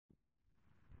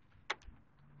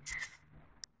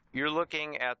You're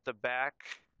looking at the back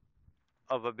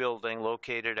of a building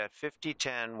located at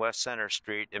 5010 West Center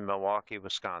Street in Milwaukee,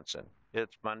 Wisconsin.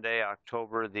 It's Monday,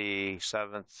 October the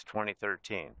 7th,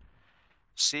 2013.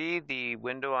 See the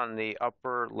window on the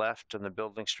upper left in the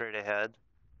building straight ahead?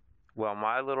 Well,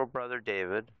 my little brother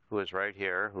David, who is right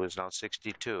here, who is now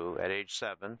 62 at age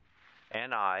 7,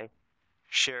 and I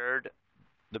shared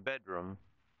the bedroom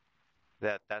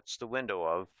that's the window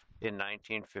of in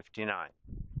 1959.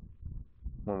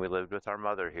 When we lived with our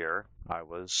mother here, I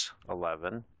was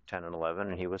 11, 10 and 11,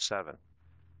 and he was 7.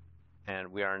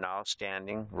 And we are now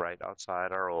standing right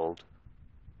outside our old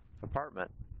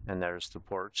apartment. And there's the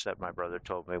porch that my brother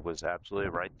told me was absolutely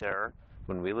right there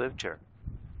when we lived here.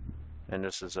 And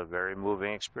this is a very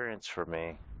moving experience for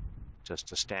me, just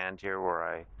to stand here where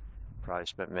I probably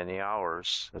spent many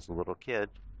hours as a little kid,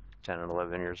 10 and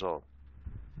 11 years old.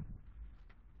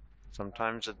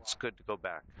 Sometimes it's good to go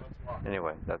back.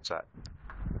 Anyway, that's that.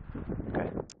 Okay.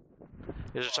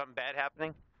 Is there something bad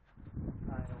happening?